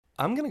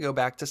I'm going to go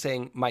back to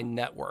saying my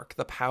network,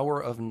 the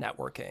power of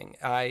networking.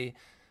 I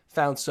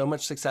found so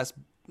much success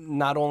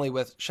not only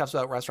with Chefs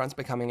Without Restaurants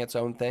becoming its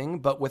own thing,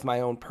 but with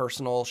my own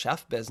personal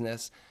chef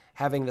business,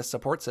 having this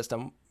support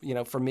system.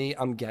 For me,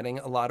 I'm getting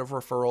a lot of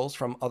referrals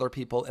from other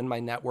people in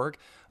my network.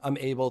 I'm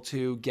able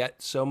to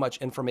get so much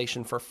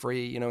information for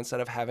free,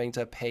 instead of having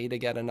to pay to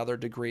get another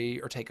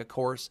degree or take a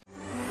course.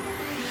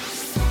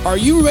 Are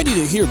you ready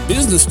to hear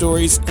business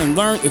stories and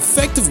learn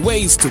effective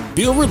ways to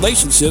build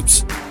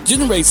relationships,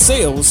 generate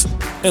sales,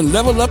 and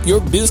level up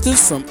your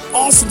business from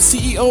awesome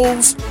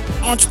CEOs,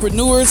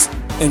 entrepreneurs,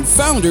 and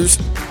founders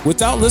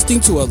without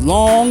listening to a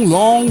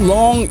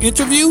long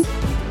interview?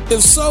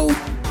 If so,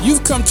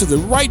 you've come to the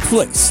right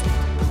place.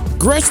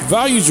 Gresh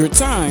values your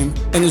time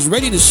and is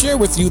ready to share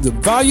with you the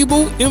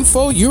valuable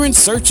info you're in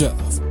search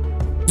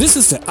of. This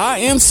is the I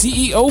Am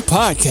CEO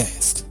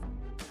podcast.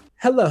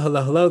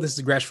 Hello. This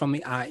is Gresh from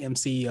the I Am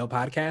CEO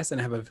podcast, and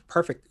I have a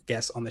perfect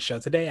guest on the show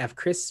today. I have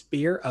Chris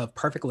Spear of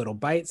Perfect Little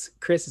Bites.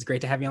 Chris, it's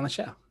great to have you on the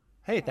show.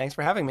 Hey, thanks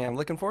for having me. I'm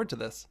looking forward to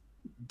this.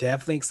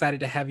 Definitely excited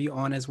to have you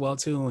on as well,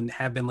 too, and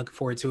have been looking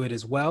forward to it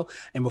as well.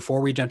 And before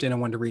we jumped in, I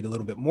wanted to read a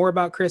little bit more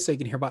about Chris so you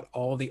can hear about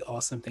all the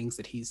awesome things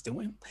that he's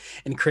doing.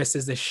 And Chris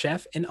is the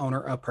chef and owner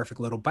of Perfect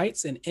Little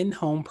Bites, an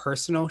in-home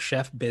personal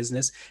chef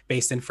business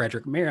based in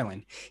Frederick,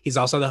 Maryland. He's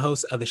also the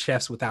host of the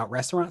Chefs Without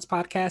Restaurants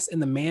podcast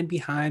and the man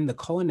behind the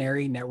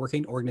culinary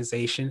networking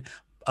organization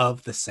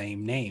of the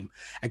same name.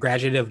 A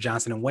graduate of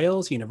Johnson &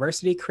 Wales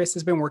University, Chris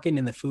has been working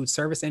in the food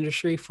service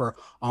industry for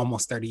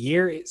almost 30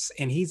 years,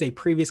 and he's a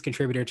previous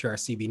contributor to our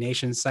CB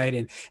Nation site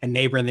and a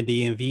neighbor in the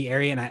DMV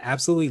area. And I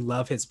absolutely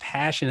love his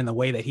passion and the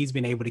way that he's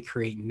been able to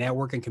create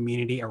network and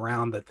community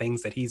around the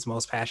things that he's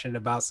most passionate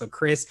about. So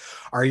Chris,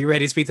 are you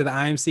ready to speak to the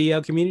I Am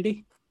CEO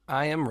community?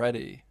 I am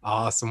ready.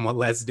 Awesome. Well,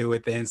 let's do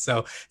it then.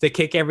 So to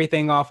kick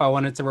everything off, I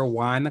wanted to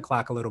rewind the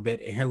clock a little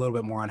bit and hear a little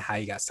bit more on how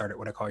you got started,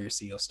 what I call your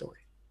CEO story.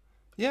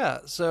 Yeah,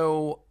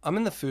 so I'm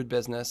in the food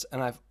business,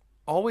 and I've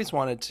always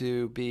wanted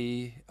to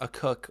be a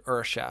cook or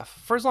a chef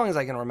for as long as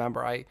I can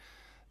remember.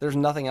 There's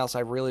nothing else I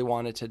really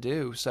wanted to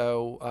do,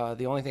 so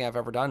the only thing I've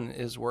ever done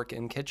is work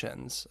in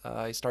kitchens.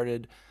 I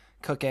started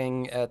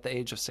cooking at the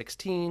age of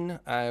 16.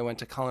 I went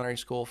to culinary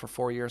school for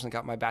 4 years and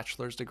got my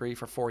bachelor's degree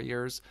for 4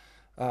 years,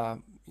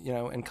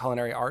 in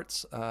culinary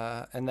arts,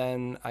 and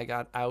then I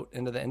got out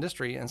into the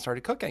industry and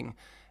started cooking.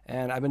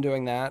 And I've been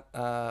doing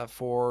that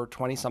for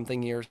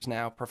 20-something years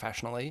now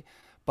professionally,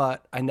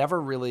 but I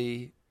never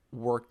really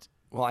worked.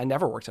 Well, I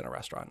never worked in a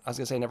restaurant. I was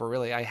going to say never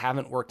really. I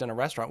haven't worked in a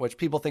restaurant, which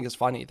people think is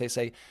funny. They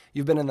say,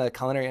 you've been in the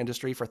culinary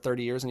industry for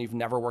 30 years and you've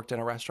never worked in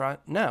a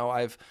restaurant? No,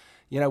 I've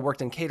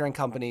worked in catering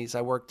companies.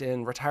 I worked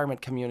in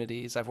retirement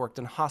communities. I've worked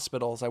in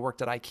hospitals. I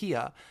worked at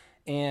IKEA.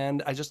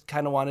 And I just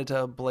kind of wanted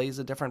to blaze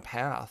a different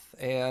path.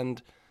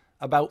 And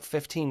about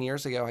 15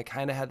 years ago, I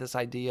kind of had this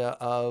idea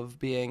of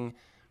being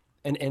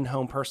an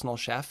in-home personal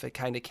chef. It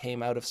kind of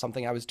came out of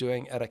something I was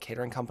doing at a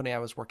catering company I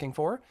was working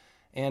for.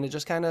 And it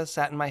just kind of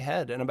sat in my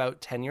head. And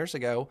about 10 years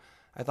ago,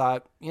 I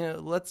thought,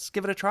 let's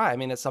give it a try. I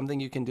mean, it's something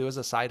you can do as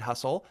a side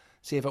hustle,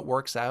 see if it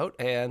works out.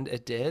 And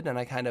it did. And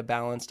I kind of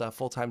balanced a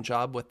full-time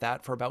job with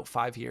that for about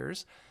 5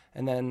 years.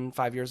 And then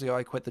 5 years ago,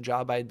 I quit the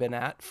job I had been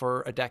at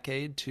for a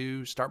decade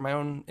to start my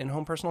own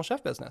in-home personal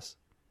chef business.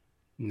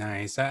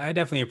 Nice. I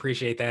definitely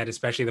appreciate that,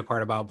 especially the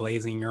part about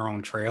blazing your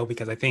own trail,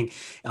 because I think,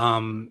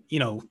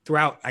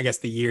 throughout, I guess,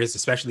 the years,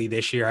 especially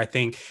this year, I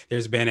think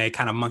there's been a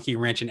kind of monkey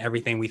wrench in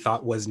everything we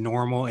thought was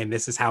normal. And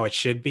this is how it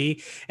should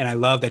be. And I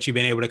love that you've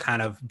been able to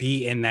kind of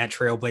be in that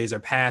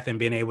trailblazer path and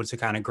being able to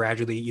kind of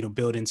gradually,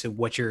 build into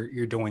what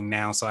you're doing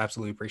now. So I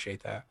absolutely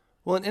appreciate that.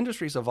 Well, and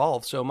industries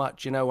evolve so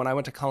much. When I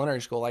went to culinary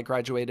school, I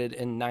graduated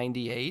in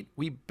 98.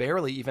 We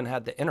barely even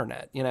had the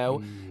internet,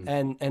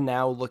 and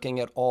now looking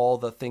at all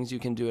the things you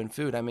can do in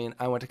food. I mean,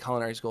 I went to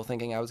culinary school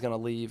thinking I was going to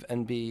leave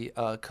and be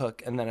a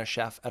cook and then a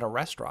chef at a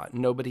restaurant.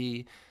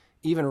 Nobody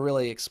even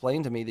really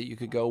explained to me that you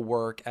could go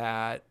work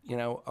at,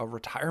 a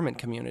retirement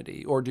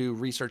community or do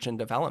research and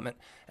development.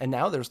 And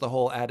now there's the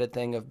whole added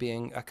thing of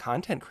being a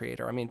content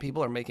creator. I mean,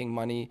 people are making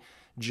money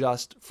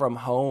just from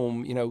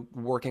home,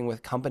 working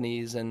with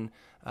companies and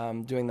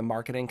doing the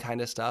marketing kind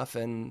of stuff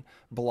and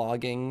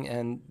blogging.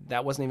 And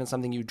that wasn't even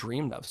something you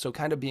dreamed of. So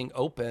kind of being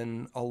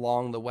open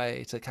along the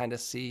way to kind of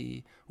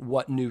see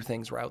what new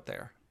things were out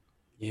there.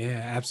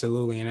 Yeah,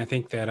 absolutely. And I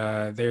think that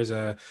I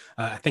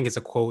think it's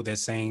a quote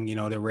that's saying,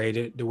 the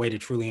way to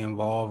truly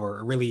evolve,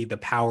 or really the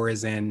power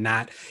is in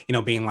not,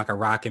 being like a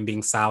rock and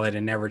being solid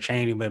and never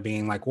changing, but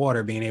being like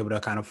water, being able to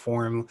kind of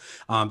form,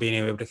 being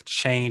able to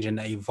change and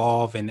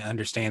evolve and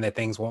understand that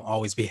things won't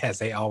always be as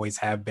they always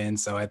have been.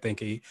 So I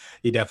think you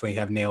definitely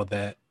have nailed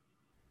that.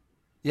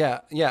 Yeah,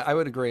 I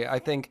would agree. I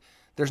think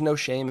there's no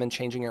shame in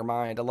changing your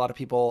mind. A lot of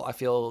people, I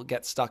feel,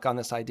 get stuck on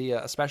this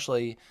idea,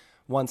 especially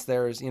once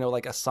there's,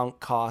 like a sunk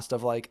cost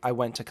of like, I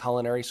went to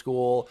culinary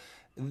school.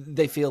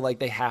 They feel like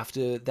they have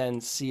to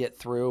then see it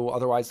through.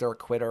 Otherwise they're a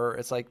quitter.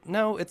 It's like,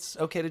 no, it's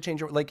okay to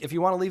change your, like, if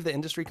you want to leave the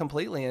industry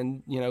completely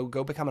and,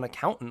 go become an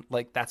accountant,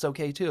 like that's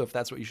okay too, if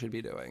that's what you should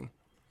be doing.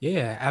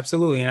 Yeah,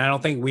 absolutely. And I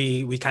don't think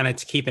we kind of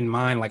keep in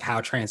mind like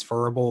how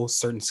transferable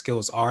certain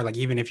skills are. Like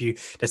even if you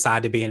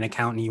decide to be an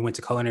accountant, you went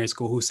to culinary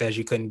school, who says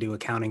you couldn't do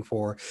accounting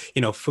for,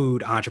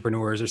 food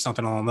entrepreneurs or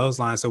something along those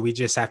lines. So we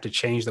just have to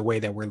change the way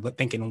that we're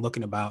thinking and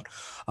looking about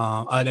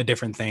other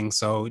different things.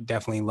 So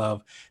definitely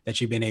love that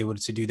you've been able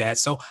to do that.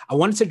 So I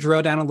wanted to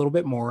drill down a little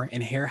bit more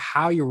and hear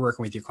how you're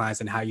working with your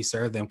clients and how you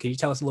serve them. Can you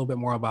tell us a little bit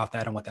more about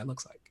that and what that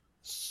looks like?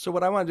 So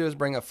what I want to do is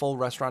bring a full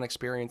restaurant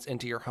experience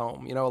into your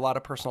home. A lot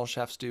of personal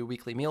chefs do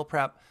weekly meal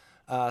prep.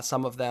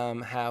 Some of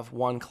them have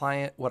one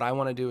client. What I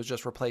want to do is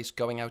just replace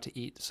going out to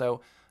eat.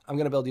 So I'm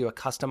going to build you a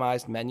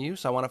customized menu.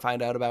 So I want to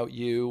find out about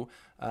you,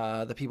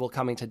 the people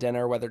coming to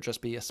dinner, whether it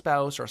just be a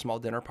spouse or a small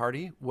dinner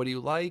party. What do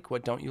you like?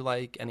 What don't you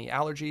like? Any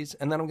allergies?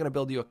 And then I'm going to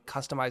build you a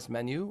customized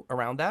menu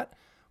around that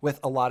with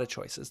a lot of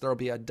choices. There will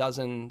be a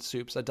dozen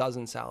soups, a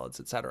dozen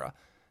salads, etc.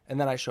 And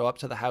then I show up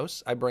to the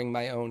house. I bring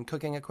my own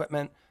cooking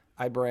equipment.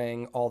 I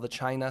bring all the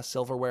china,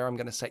 silverware. I'm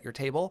going to set your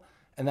table,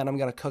 and then I'm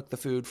going to cook the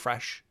food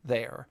fresh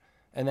there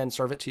and then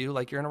serve it to you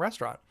like you're in a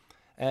restaurant.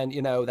 And,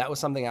 that was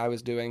something I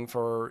was doing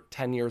for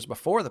 10 years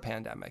before the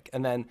pandemic.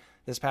 And then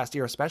this past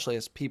year, especially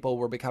as people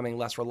were becoming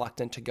less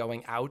reluctant to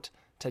going out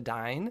to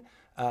dine,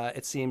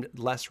 it seemed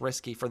less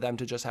risky for them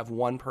to just have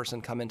one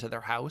person come into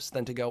their house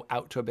than to go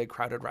out to a big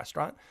crowded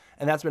restaurant.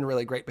 And that's been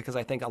really great because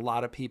I think a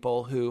lot of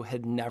people who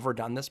had never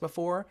done this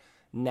before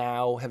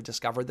now have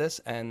discovered this,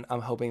 and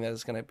I'm hoping that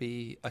it's going to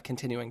be a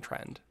continuing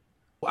trend.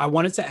 I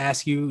wanted to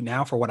ask you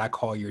now for what I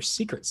call your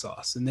secret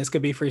sauce. And this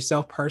could be for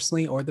yourself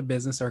personally or the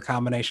business or a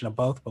combination of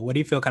both. But what do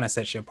you feel kind of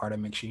sets you apart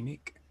and makes you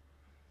unique?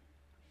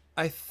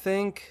 I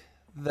think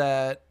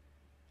that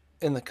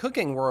in the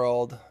cooking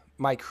world,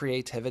 my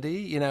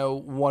creativity,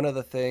 one of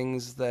the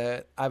things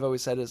that I've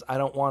always said is I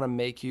don't want to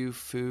make you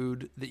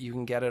food that you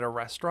can get at a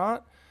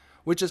restaurant,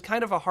 which is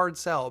kind of a hard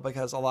sell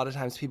because a lot of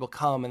times people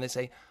come and they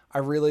say, I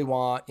really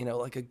want,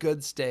 like a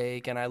good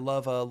steak and I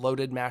love a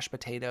loaded mashed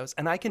potatoes.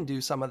 And I can do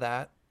some of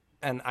that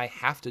and I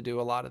have to do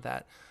a lot of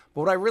that.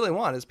 But what I really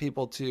want is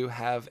people to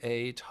have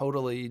a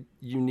totally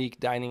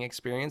unique dining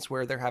experience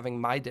where they're having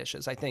my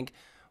dishes. I think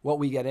what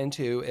we get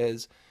into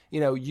is,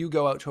 you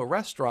go out to a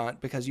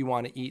restaurant because you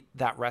want to eat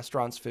that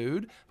restaurant's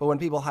food. But when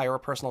people hire a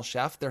personal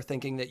chef, they're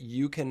thinking that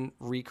you can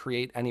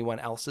recreate anyone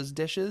else's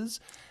dishes.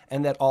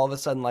 And that all of a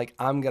sudden, like,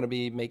 I'm going to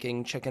be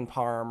making chicken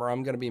parm or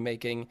I'm going to be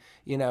making,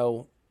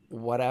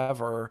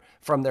 whatever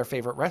from their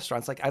favorite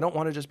restaurants. Like, I don't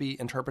want to just be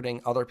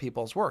interpreting other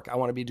people's work. I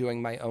want to be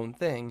doing my own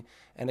thing.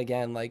 And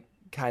again, like,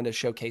 kind of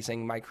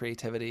showcasing my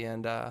creativity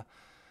and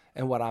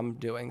what I'm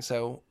doing.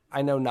 So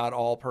I know not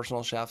all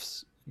personal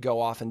chefs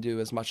go off and do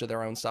as much of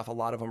their own stuff. A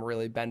lot of them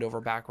really bend over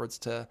backwards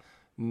to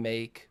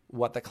make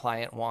what the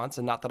client wants.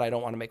 And not that I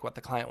don't want to make what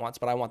the client wants,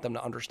 but I want them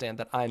to understand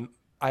that I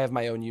have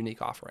my own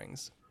unique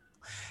offerings.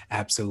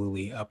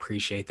 Absolutely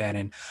appreciate that.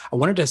 And I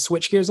wanted to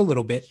switch gears a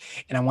little bit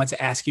and I want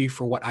to ask you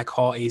for what I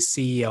call a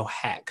CEO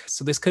hack.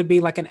 So this could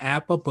be like an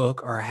app, a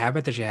book, or a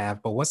habit that you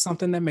have, but what's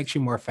something that makes you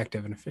more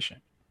effective and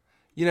efficient?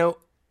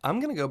 I'm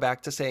going to go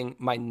back to saying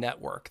my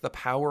network, the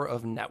power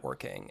of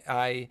networking.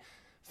 I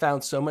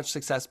found so much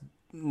success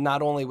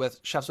not only with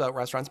Chefs Without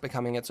Restaurants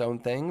becoming its own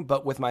thing,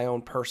 but with my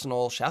own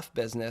personal chef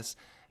business,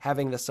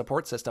 having the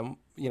support system.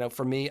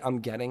 For me, I'm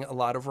getting a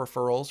lot of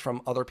referrals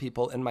from other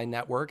people in my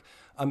network.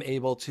 I'm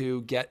able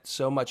to get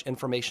so much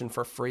information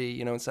for free,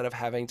 instead of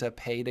having to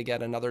pay to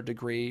get another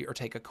degree or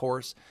take a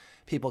course.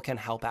 People can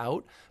help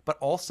out, but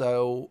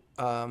also,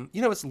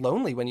 it's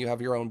lonely when you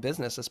have your own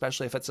business,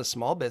 especially if it's a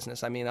small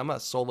business. I mean, I'm a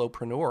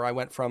solopreneur. I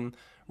went from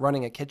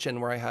running a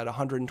kitchen where I had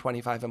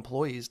 125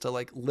 employees to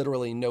like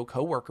literally no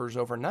coworkers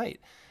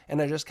overnight.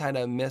 And I just kind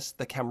of missed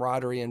the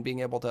camaraderie and being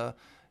able to,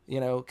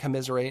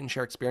 commiserate and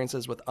share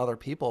experiences with other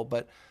people.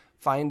 But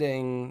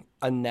finding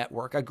a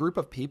network, a group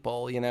of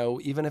people,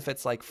 even if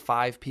it's like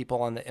 5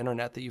 people on the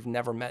internet that you've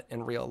never met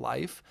in real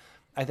life,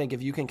 I think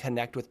if you can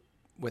connect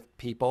with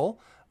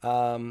people,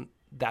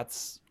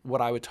 that's what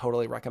I would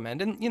totally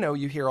recommend. And,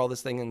 you hear all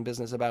this thing in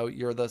business about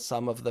you're the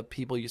sum of the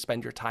people you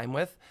spend your time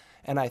with.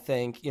 And I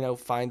think,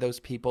 find those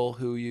people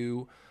who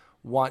you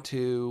want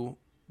to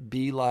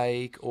be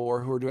like,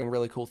 or who are doing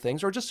really cool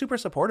things, or just super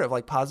supportive,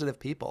 like positive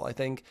people. I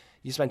think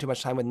you spend too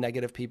much time with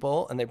negative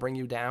people and they bring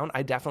you down.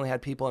 I definitely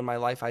had people in my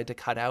life I had to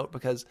cut out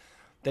because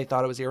they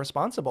thought it was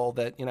irresponsible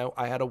that,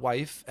 I had a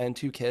wife and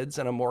 2 kids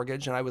and a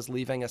mortgage and I was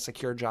leaving a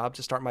secure job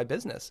to start my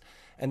business.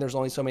 And there's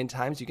only so many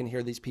times you can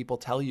hear these people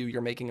tell you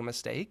you're making a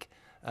mistake,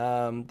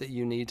 that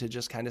you need to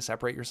just kind of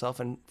separate yourself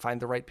and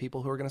find the right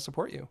people who are going to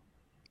support you.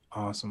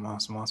 Awesome,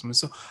 awesome, awesome. And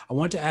so I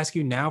want to ask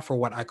you now for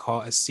what I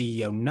call a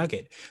CEO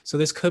nugget. So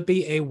this could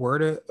be a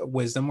word of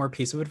wisdom or a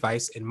piece of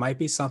advice. It might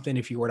be something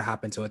if you were to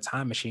hop into a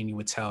time machine, you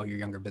would tell your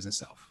younger business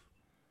self.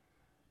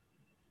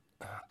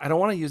 I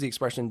don't want to use the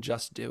expression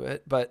just do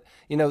it, but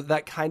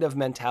that kind of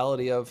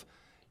mentality of,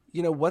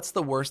 what's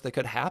the worst that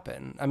could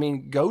happen? I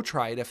mean, go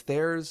try it. If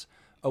there's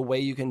a way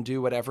you can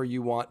do whatever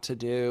you want to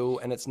do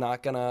and it's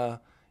not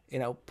gonna,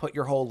 put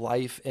your whole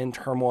life in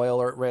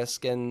turmoil or at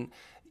risk, and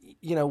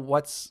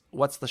what's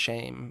the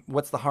shame?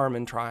 What's the harm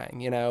in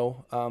trying?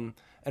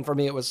 And for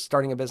me, it was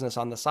starting a business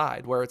on the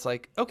side where it's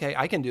like, okay,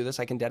 I can do this.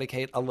 I can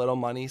dedicate a little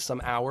money,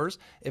 some hours.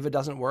 If it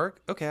doesn't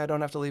work, okay, I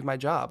don't have to leave my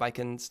job. I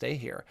can stay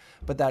here.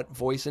 But that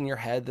voice in your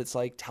head that's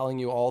like telling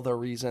you all the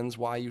reasons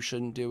why you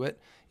shouldn't do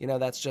it,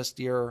 that's just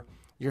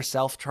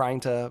yourself trying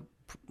to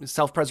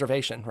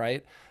self-preservation,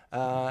 right?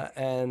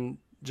 And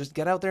just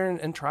get out there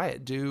and try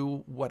it.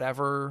 Do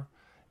whatever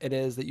it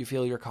is that you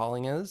feel your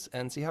calling is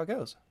and see how it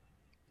goes.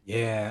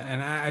 Yeah,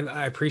 and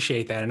I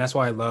appreciate that, and that's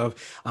why I love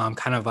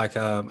kind of like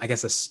I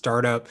guess a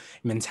startup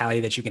mentality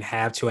that you can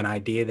have to an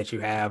idea that you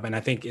have. And I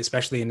think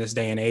especially in this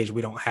day and age,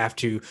 we don't have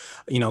to,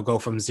 go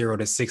from 0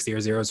 to 60 or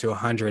 0 to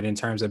 100 in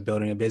terms of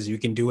building a business. You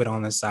can do it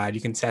on the side.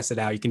 You can test it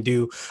out. You can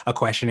do a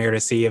questionnaire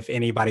to see if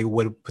anybody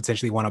would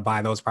potentially want to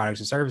buy those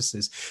products or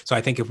services. So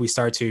I think if we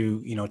start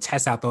to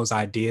test out those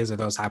ideas or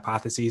those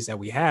hypotheses that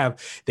we have,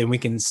 then we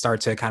can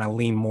start to kind of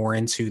lean more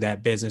into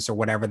that business or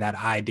whatever that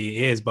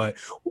idea is. But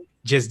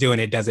just doing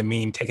it doesn't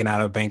mean taking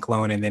out a bank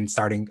loan and then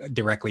starting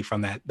directly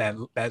from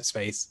that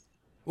space.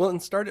 Well,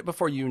 and start it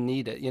before you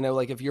need it.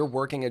 Like if you're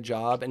working a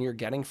job and you're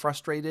getting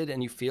frustrated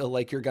and you feel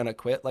like you're going to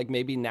quit, like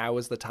maybe now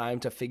is the time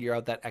to figure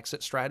out that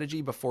exit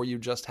strategy before you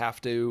just have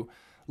to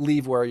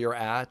leave where you're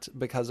at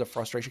because of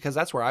frustration. Because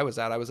that's where I was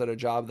at. I was at a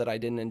job that I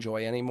didn't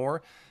enjoy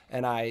anymore.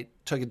 And I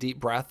took a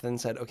deep breath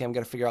and said, okay, I'm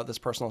going to figure out this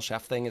personal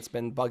chef thing. It's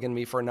been bugging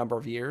me for a number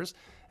of years.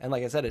 And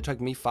like I said, it took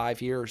me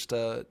 5 years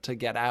to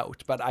get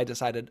out. But I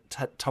decided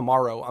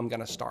tomorrow I'm going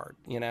to start,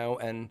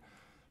 and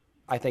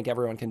I think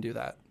everyone can do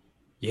that.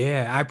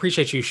 Yeah, I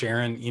appreciate you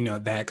sharing,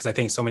 that, because I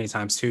think so many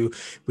times too,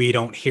 we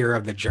don't hear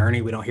of the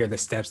journey. We don't hear the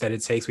steps that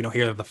it takes. We don't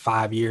hear of the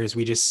 5 years.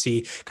 We just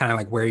see kind of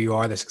like where you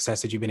are, the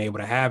success that you've been able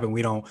to have. And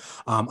we don't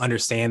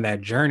understand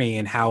that journey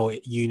and how,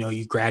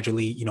 you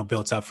gradually,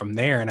 built up from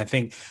there. And I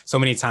think so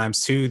many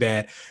times too,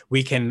 that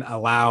we can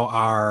allow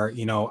our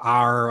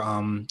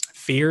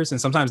fears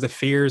and sometimes the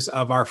fears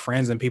of our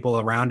friends and people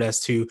around us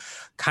to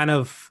kind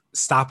of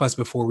stop us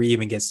before we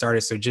even get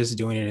started. So just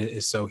doing it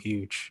is so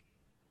huge.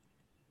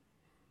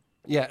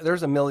 Yeah,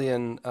 there's a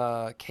million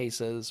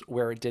cases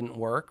where it didn't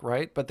work,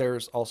 right? But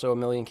there's also a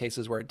million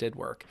cases where it did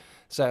work.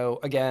 So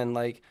again,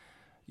 like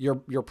you're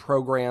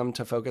programmed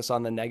to focus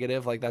on the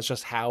negative, like that's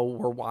just how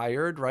we're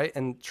wired, right?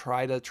 And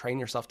try to train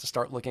yourself to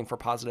start looking for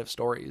positive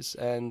stories,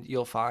 and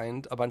you'll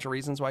find a bunch of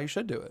reasons why you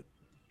should do it.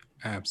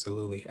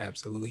 Absolutely.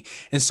 Absolutely.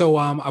 And so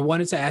I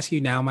wanted to ask you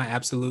now my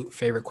absolute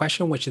favorite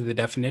question, which is the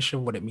definition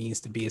of what it means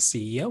to be a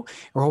CEO.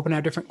 We're hoping to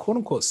have different quote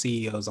unquote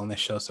CEOs on this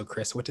show. So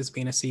Chris, what does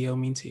being a CEO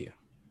mean to you?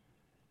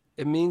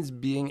 It means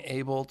being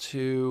able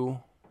to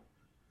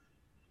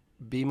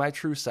be my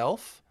true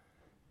self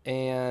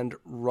and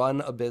run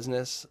a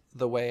business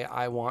the way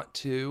I want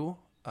to,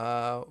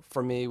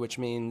 for me, which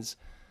means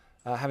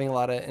having a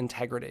lot of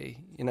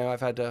integrity.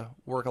 I've had to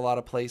work a lot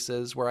of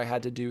places where I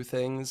had to do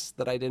things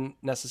that I didn't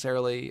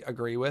necessarily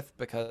agree with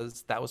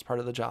because that was part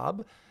of the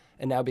job.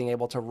 And now being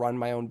able to run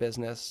my own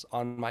business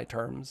on my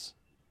terms.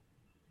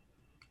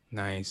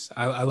 Nice.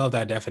 I love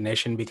that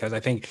definition because I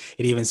think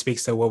it even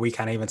speaks to what we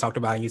kind of even talked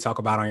about and you talk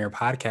about on your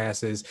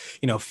podcast is,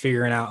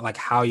 figuring out like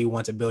how you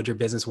want to build your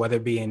business, whether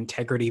it be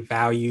integrity,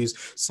 values,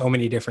 so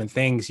many different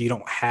things. You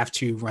don't have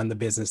to run the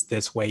business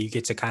this way. You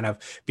get to kind of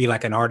be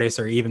like an artist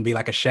or even be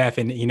like a chef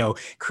and,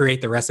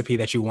 create the recipe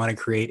that you want to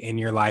create in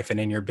your life and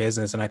in your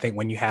business. And I think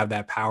when you have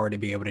that power to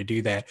be able to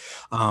do that,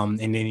 and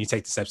then you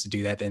take the steps to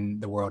do that, then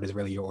the world is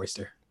really your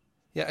oyster.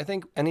 Yeah, I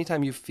think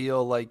anytime you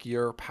feel like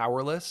you're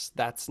powerless,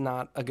 that's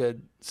not a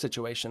good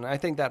situation. I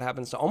think that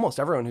happens to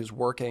almost everyone who's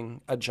working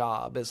a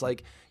job is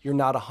like you're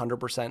not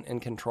 100% in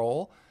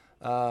control.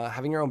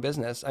 Having your own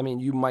business, I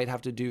mean, you might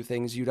have to do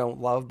things you don't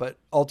love, but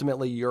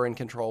ultimately you're in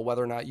control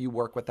whether or not you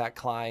work with that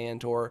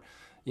client or,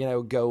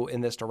 go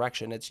in this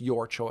direction. It's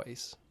your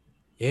choice.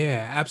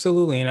 Yeah,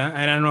 absolutely. And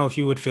I don't know if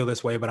you would feel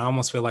this way, but I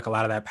almost feel like a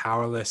lot of that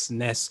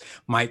powerlessness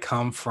might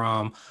come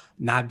from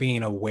not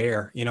being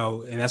aware,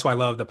 and that's why I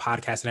love the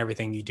podcast and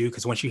everything you do.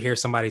 Because once you hear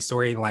somebody's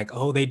story and like,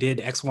 oh, they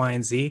did X, Y,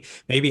 and Z,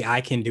 maybe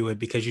I can do it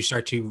because you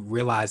start to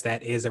realize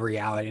that is a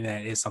reality and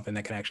that is something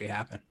that can actually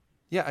happen.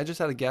 Yeah, I just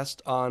had a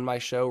guest on my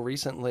show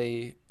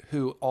recently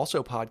who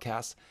also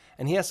podcasts,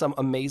 and he has some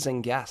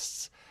amazing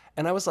guests.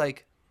 And I was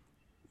like,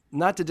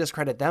 not to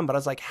discredit them, but I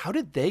was like, how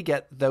did they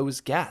get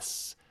those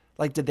guests?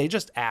 Like, did they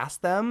just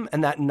ask them?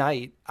 And that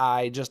night,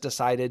 I just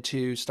decided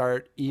to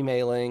start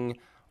emailing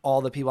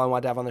all the people I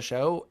wanted to have on the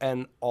show,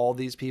 and all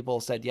these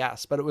people said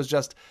yes. But it was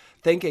just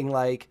thinking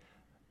like,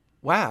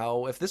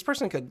 wow, if this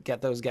person could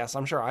get those guests,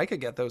 I'm sure I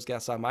could get those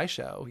guests on my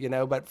show,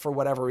 but for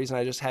whatever reason,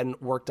 I just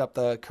hadn't worked up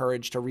the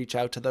courage to reach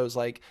out to those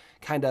like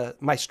kind of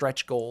my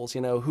stretch goals,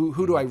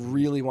 who do I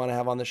really want to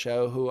have on the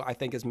show, who I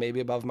think is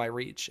maybe above my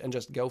reach, and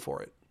just go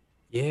for it.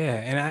 Yeah.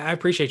 And I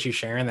appreciate you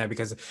sharing that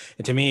because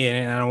to me,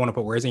 and I don't want to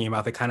put words in your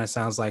mouth, it kind of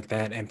sounds like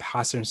that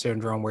imposter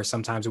syndrome where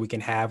sometimes we can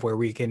have where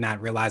we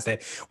cannot realize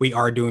that we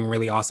are doing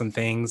really awesome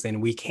things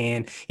and we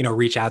can,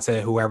 reach out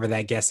to whoever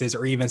that guest is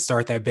or even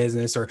start that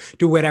business or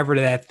do whatever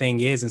that thing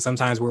is. And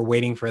sometimes we're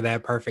waiting for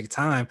that perfect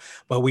time,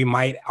 but we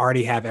might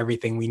already have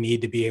everything we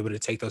need to be able to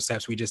take those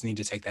steps. We just need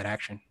to take that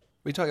action.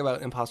 We talk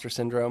about imposter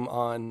syndrome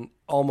on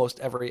almost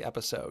every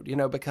episode,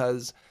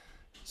 because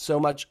so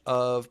much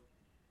of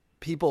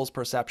people's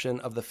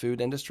perception of the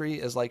food industry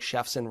is like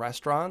chefs in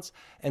restaurants.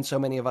 And so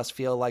many of us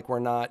feel like we're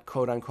not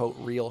quote unquote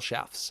real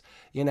chefs.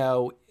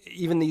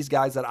 Even these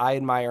guys that I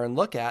admire and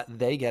look at,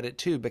 they get it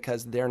too,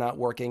 because they're not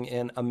working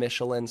in a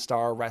Michelin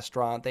star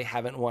restaurant. They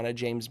haven't won a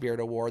James Beard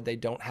Award. They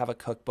don't have a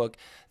cookbook,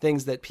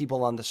 things that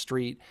people on the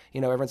street,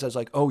 everyone says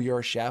like, oh, you're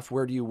a chef.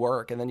 Where do you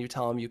work? And then you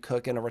tell them you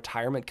cook in a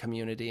retirement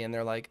community and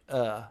they're like,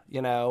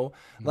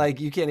 like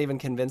you can't even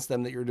convince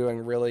them that you're doing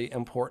really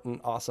important,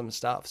 awesome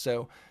stuff.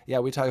 So yeah,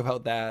 we talk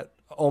about that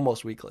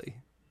almost weekly.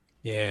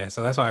 Yeah,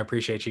 so that's why I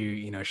appreciate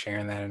you,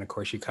 sharing that. And of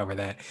course, you cover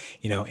that,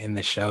 in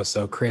the show.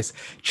 So Chris,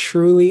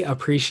 truly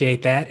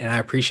appreciate that. And I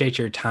appreciate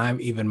your time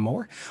even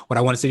more. What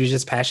I wanted to do is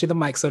just pass you the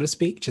mic, so to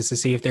speak, just to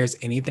see if there's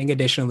anything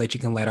additional that you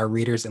can let our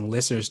readers and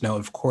listeners know,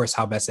 of course,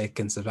 how best they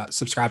can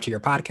subscribe to your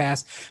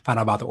podcast, find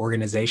out about the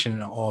organization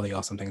and all the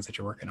awesome things that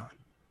you're working on.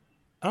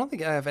 I don't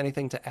think I have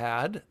anything to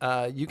add.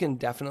 You can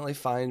definitely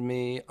find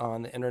me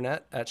on the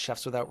internet at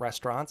Chefs Without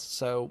Restaurants.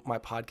 So my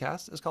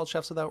podcast is called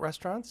Chefs Without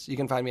Restaurants. You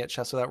can find me at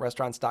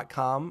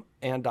chefswithoutrestaurants.com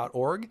and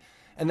 .org.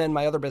 And then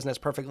my other business,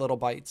 Perfect Little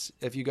Bites.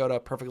 If you go to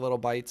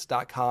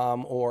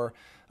perfectlittlebites.com or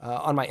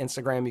on my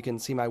Instagram, you can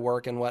see my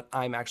work and what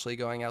I'm actually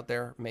going out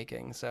there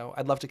making. So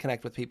I'd love to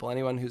connect with people.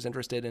 Anyone who's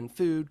interested in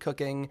food,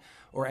 cooking,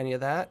 or any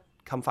of that,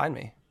 come find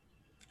me.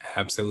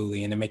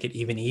 Absolutely. And to make it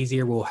even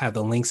easier, we'll have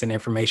the links and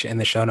information in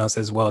the show notes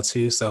as well,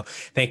 too. So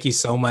thank you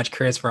so much,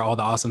 Chris, for all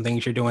the awesome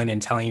things you're doing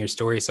and telling your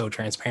story so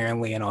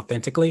transparently and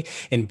authentically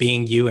and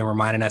being you and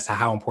reminding us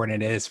how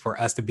important it is for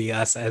us to be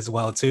us as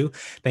well, too.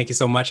 Thank you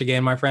so much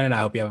again, my friend, and I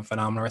hope you have a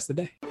phenomenal rest of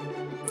the day.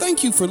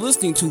 Thank you for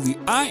listening to the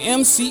I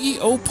Am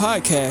CEO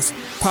podcast,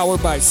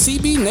 powered by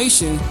CB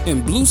Nation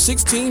and Blue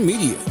 16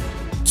 Media.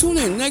 Tune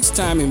in next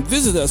time and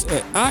visit us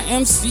at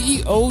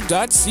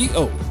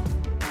imceo.co.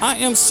 I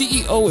Am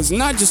CEO is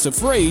not just a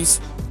phrase,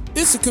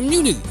 it's a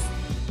community.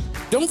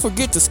 Don't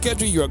forget to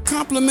schedule your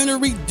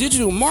complimentary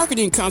digital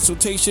marketing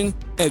consultation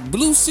at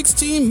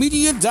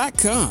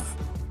blue16media.com.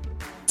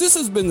 This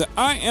has been the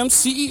I Am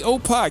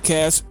CEO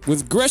podcast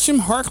with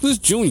Gresham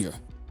Harkless Jr.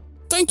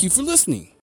 Thank you for listening.